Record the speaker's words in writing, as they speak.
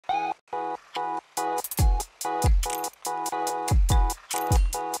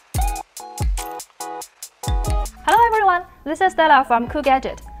This is Stella from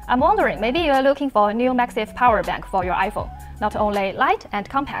𝐬𝐤𝐢𝐜𝐢𝐜. I'm wondering, maybe you are looking for a new MagSafe power bank for your iPhone. Not only light and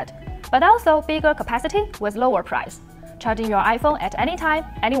compact, but also bigger capacity with lower price. Charging your iPhone at any time,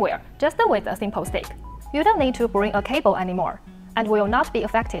 anywhere, just with a simple stick. You don't need to bring a cable anymore, and will not be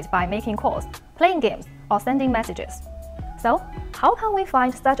affected by making calls, playing games, or sending messages. So, how can we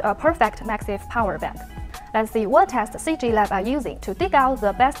find such a perfect MagSafe power bank? Let's see what tests CG Lab are using to dig out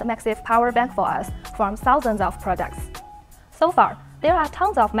the best MagSafe power bank for us from thousands of products. So far, there are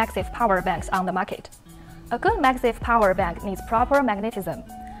tons of MagSafe power banks on the market. A good MagSafe power bank needs proper magnetism,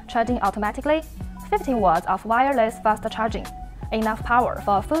 charging automatically, 15 watts of wireless fast charging, enough power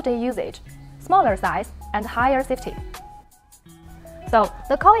for a full day usage, smaller size, and higher safety. So,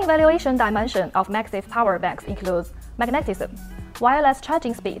 the core evaluation dimension of MagSafe power banks includes magnetism, wireless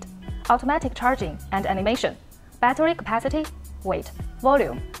charging speed, automatic charging and animation, battery capacity, weight,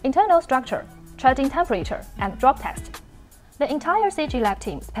 volume, internal structure, charging temperature, and drop test. The entire CG Lab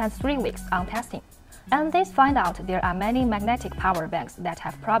team spent 3 weeks on testing, and they find out there are many magnetic power banks that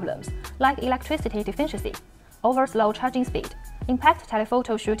have problems like electricity deficiency, over slow charging speed, impact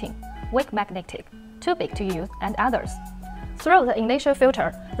telephoto shooting, weak magnetic, too big to use, and others. Through the initial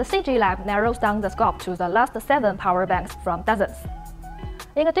filter, the CG Lab narrows down the scope to the last 7 power banks from dozens.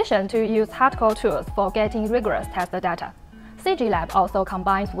 In addition to use hardcore tools for getting rigorous test data, CG Lab also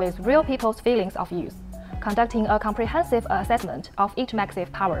combines with real people's feelings of use, conducting a comprehensive assessment of each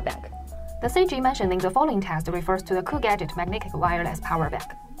MagSafe power bank. The CG mentioned in the following test refers to the 𝐬𝐤𝐢𝐜𝐻 magnetic wireless power bank.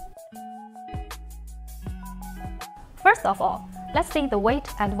 First of all, let's see the weight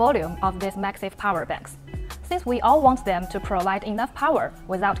and volume of these MagSafe power banks, since we all want them to provide enough power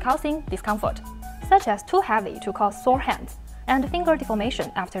without causing discomfort, such as too heavy to cause sore hands and finger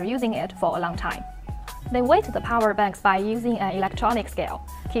deformation after using it for a long time. They weight the power banks by using an electronic scale,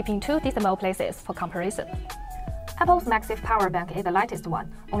 keeping 2 decimal places for comparison. Apple's MagSafe power bank is the lightest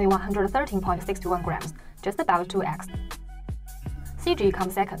one, only 113.61 grams, just about 2x. CG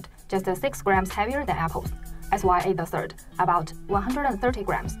comes second, just 6 grams heavier than Apple's. SY is the third, about 130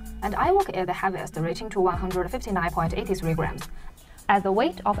 grams, and iWalk is the heaviest, reaching to 159.83 grams, as the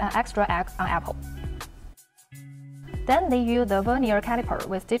weight of an extra egg on Apple. Then they use the vernier caliper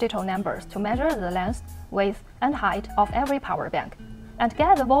with digital numbers to measure the length, width, and height of every power bank, and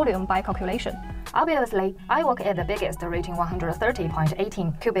get the volume by calculation. Obviously, iWalk is the biggest, reaching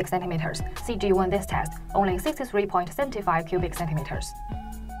 130.18 cubic centimeters. CG won this test, only 63.75 cubic centimeters.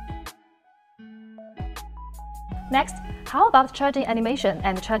 Next, how about charging animation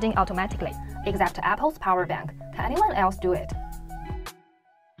and charging automatically? Except Apple's power bank, can anyone else do it?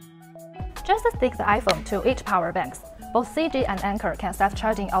 Just stick the iPhone to each power banks. Both CG and Anker can start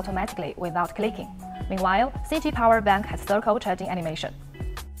charging automatically without clicking. Meanwhile, CG power bank has circle charging animation.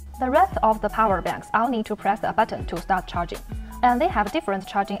 The rest of the power banks all need to press a button to start charging, and they have different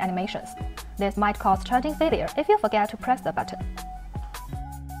charging animations. This might cause charging failure if you forget to press the button.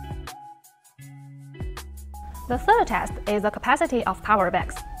 The third test is the capacity of power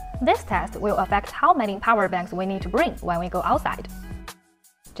banks. This test will affect how many power banks we need to bring when we go outside.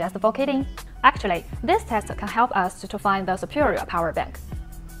 Just for kidding. Actually, this test can help us to find the superior power bank.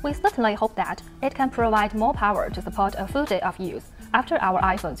 We certainly hope that it can provide more power to support a full day of use after our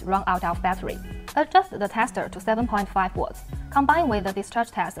iPhones run out of battery. Adjust the tester to 7.5 watts, combined with the discharge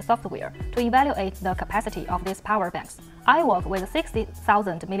test software to evaluate the capacity of these power banks. iWalk with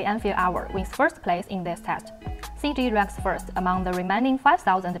 60,000 mAh wins first place in this test. CG ranks first among the remaining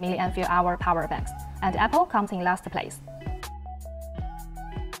 5,000 mAh power banks, and Apple comes in last place.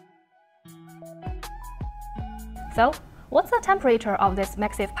 So, what's the temperature of these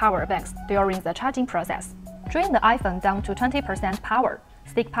MagSafe power banks during the charging process? Drain the iPhone down to 20% power,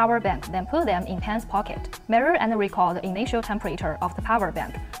 stick power bank, then put them in pen's pocket. Measure and record the initial temperature of the power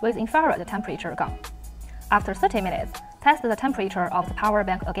bank with infrared temperature gun. After 30 minutes, test the temperature of the power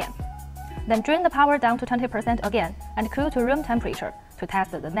bank again. Then drain the power down to 20% again and cool to room temperature to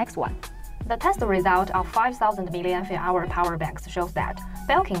test the next one. The test result of 5,000 mAh power banks shows that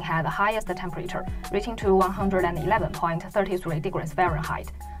Belkin had the highest temperature, reaching to 111.33 degrees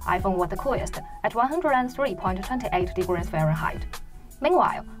Fahrenheit. iPhone was the coolest, at 103.28 degrees Fahrenheit.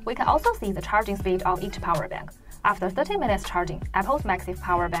 Meanwhile, we can also see the charging speed of each power bank. After 30 minutes charging, Apple's MagSafe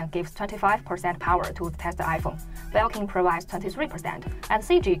power bank gives 25% power to the test iPhone. Belkin provides 23%, and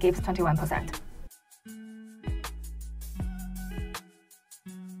CG gives 21%.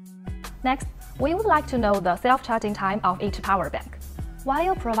 Next, we would like to know the self-charging time of each power bank.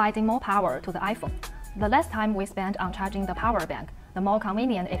 While providing more power to the iPhone, the less time we spend on charging the power bank, the more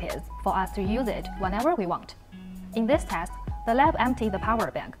convenient it is for us to use it whenever we want. In this test, the lab emptied the power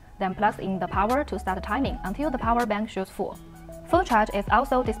bank, then plugs in the power to start timing until the power bank shows full. Full charge is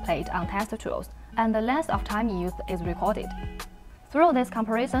also displayed on test tools, and the length of time used is recorded. Through this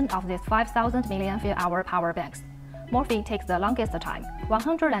comparison of these 5,000 mAh power banks, Morphe takes the longest time,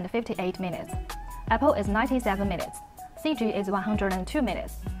 158 minutes. Apple is 97 minutes. 𝐀𝐦𝐚𝐳 is 102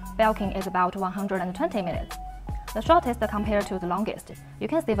 minutes. Belkin is about 120 minutes. The shortest compared to the longest, you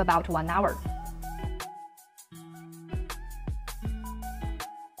can save about 1 hour.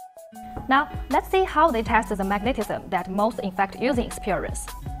 Now, let's see how they test the magnetism that most affect using experience.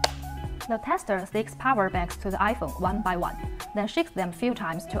 The tester sticks power banks to the iPhone one by one, then shakes them few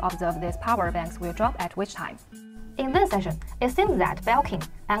times to observe these power banks will drop at which time. In this session, it seems that Belkin,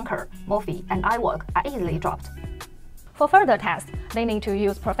 Anker, Morphe, and 𝐻𝐼𝐜𝐼𝐜 are easily dropped. For further tests, they need to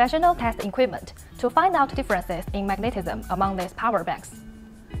use professional test equipment to find out differences in magnetism among these power banks.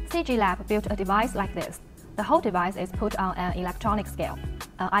 CG Lab built a device like this. The whole device is put on an electronic scale.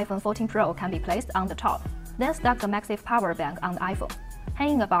 An iPhone 14 Pro can be placed on the top, then stuck the MagSafe power bank on the iPhone,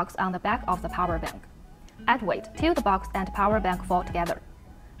 hanging a box on the back of the power bank. Add weight till the box and power bank fall together.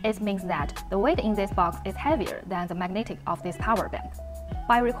 It means that the weight in this box is heavier than the magnetic of this power bank.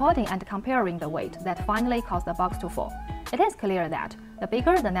 By recording and comparing the weight that finally caused the box to fall, it is clear that the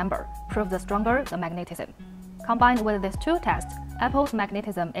bigger the number proves the stronger the magnetism. Combined with these two tests, Apple's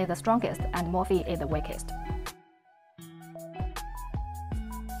magnetism is the strongest and Morphe is the weakest.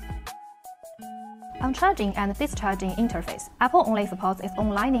 On charging and discharging interface, Apple only supports its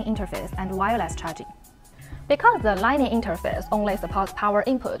own Lightning interface and wireless charging. Because the Lightning interface only supports power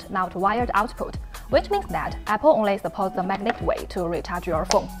input, not wired output, which means that Apple only supports the magnetic way to recharge your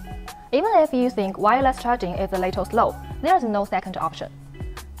phone. Even if you think wireless charging is a little slow, there is no second option.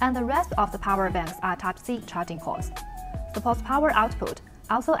 And the rest of the power banks are Type-C charging ports. Supports power output,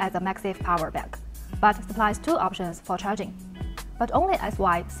 also as a MagSafe power bank, but supplies two options for charging. But only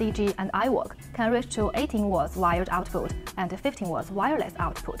SY, CG, and 𝐻𝐼𝐜𝐼𝐜 can reach to 18 watts wired output and 15 watts wireless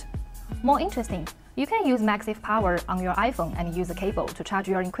output. More interesting, you can use MagSafe power on your iPhone and use a cable to charge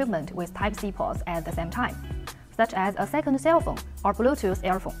your equipment with Type-C ports at the same time, such as a second cell phone or Bluetooth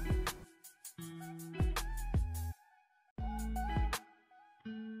earphone.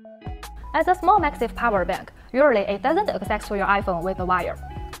 As a small MagSafe power bank, usually it doesn't access to your iPhone with a wire.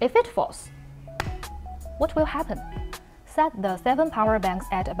 If it falls, what will happen? Set the 7 power banks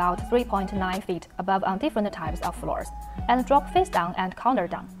at about 3.9 feet above on different types of floors, and drop face down and corner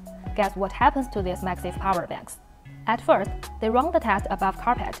down. Guess what happens to these MagSafe power banks? At first, they run the test above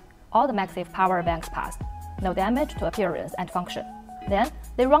carpet. All the MagSafe power banks pass. No damage to appearance and function. Then,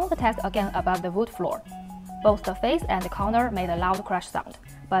 they run the test again above the wood floor. Both the face and the corner made a loud crash sound,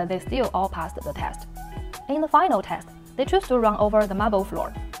 but they still all passed the test. In the final test, they choose to run over the marble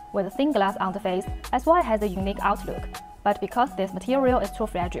floor. With thin glass on the face, SY has a unique outlook. But because this material is too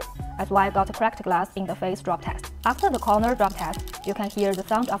fragile, SY got cracked glass in the face drop test. After the corner drop test, you can hear the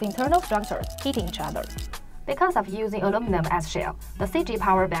sound of internal structures hitting each other. Because of using aluminum as shell, the CG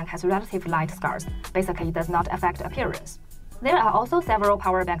power bank has relatively light scars, basically does not affect appearance. There are also several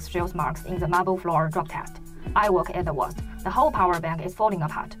power bank shells marks in the marble floor drop test. 𝐻𝐼𝐜𝐼𝐜 is the worst. The whole power bank is falling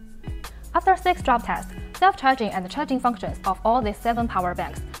apart. After 6 drop tests, self-charging and charging functions of all these 7 power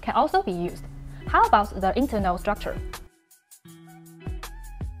banks can also be used. How about the internal structure?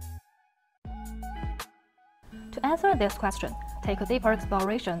 To answer this question, take a deeper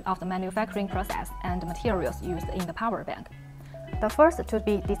exploration of the manufacturing process and materials used in the power bank. The first to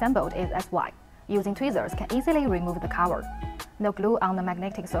be disassembled is SY. Using tweezers can easily remove the cover. No glue on the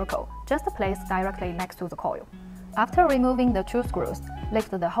magnetic circle, just placed directly next to the coil. After removing the 2 screws,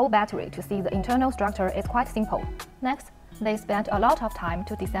 lift the whole battery to see the internal structure is quite simple. Next, they spent a lot of time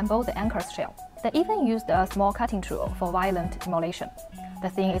to disassemble the Anker's shell. They even used a small cutting tool for violent demolition. The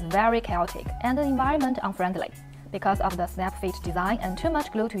thing is very chaotic and environment unfriendly because of the snap fit design and too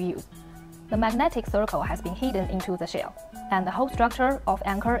much glue to use. The magnetic circle has been hidden into the shell, and the whole structure of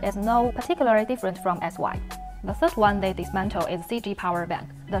Anker is no particularly different from SY. The third one they dismantle is CG power bank.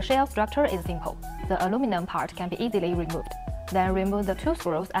 The shell structure is simple. The aluminum part can be easily removed. Then remove the 2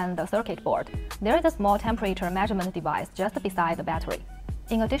 screws and the circuit board. There is a small temperature measurement device just beside the battery.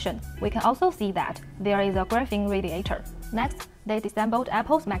 In addition, we can also see that there is a graphene radiator. Next, they disassembled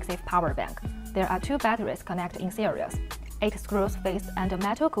Apple's MagSafe power bank. There are 2 batteries connected in series, 8 screws face and a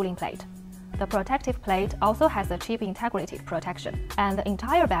metal cooling plate. The protective plate also has a chip integrity protection, and the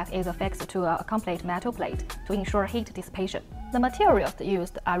entire back is affixed to a complete metal plate to ensure heat dissipation. The materials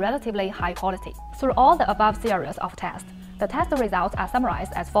used are relatively high quality. Through all the above series of tests, the test results are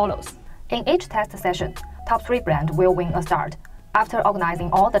summarized as follows. In each test session, top 3 brand will win a start. After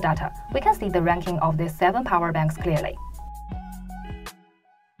organizing all the data, we can see the ranking of these 7 power banks clearly.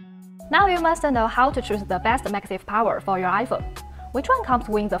 Now you must know how to choose the best MagSafe power for your iPhone. Which one comes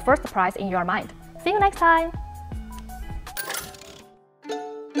with the first prize in your mind? See you next time!